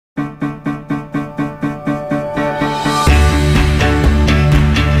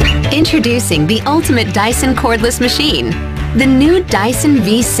Introducing the ultimate Dyson cordless machine. The new Dyson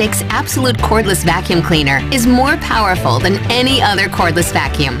V6 Absolute Cordless Vacuum Cleaner is more powerful than any other cordless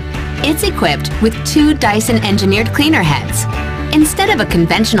vacuum. It's equipped with 2 Dyson engineered cleaner heads. Instead of a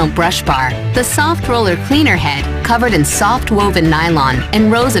conventional brush bar, the soft roller cleaner head, covered in soft woven nylon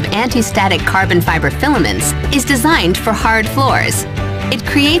and rows of anti-static carbon fiber filaments, is designed for hard floors. It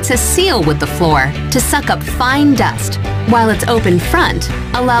creates a seal with the floor to suck up fine dust, while its open front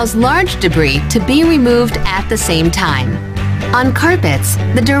allows large debris to be removed at the same time. On carpets,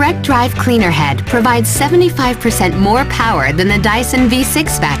 the direct drive cleaner head provides 75% more power than the Dyson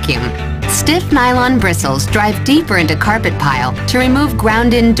V6 vacuum. Stiff nylon bristles drive deeper into carpet pile to remove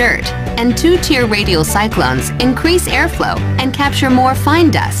ground-in dirt, and 2-tier radial cyclones increase airflow and capture more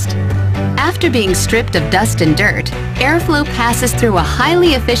fine dust. After being stripped of dust and dirt, airflow passes through a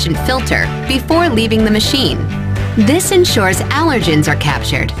highly efficient filter before leaving the machine. This ensures allergens are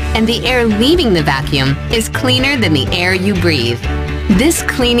captured, and the air leaving the vacuum is cleaner than the air you breathe. This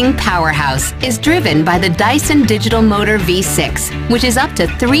cleaning powerhouse is driven by the Dyson Digital Motor V6, which is up to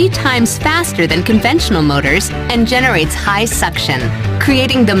 3 times faster than conventional motors and generates high suction,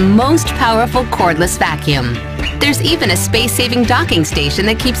 creating the most powerful cordless vacuum. There's even a space-saving docking station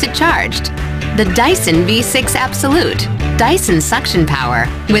that keeps it charged. The Dyson V6 Absolute, Dyson suction power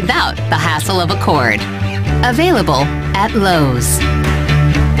without the hassle of a cord. Available at Lowe's.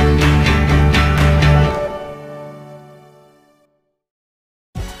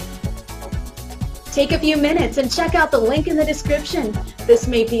 Take a few minutes and check out the link in the description. This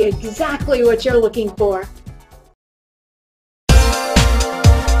may be exactly what you're looking for.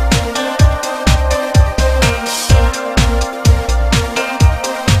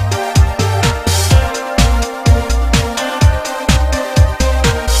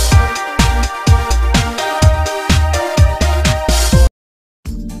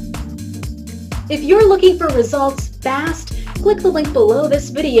 If you're looking for results fast, click the link below this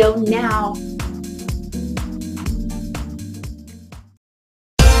video now.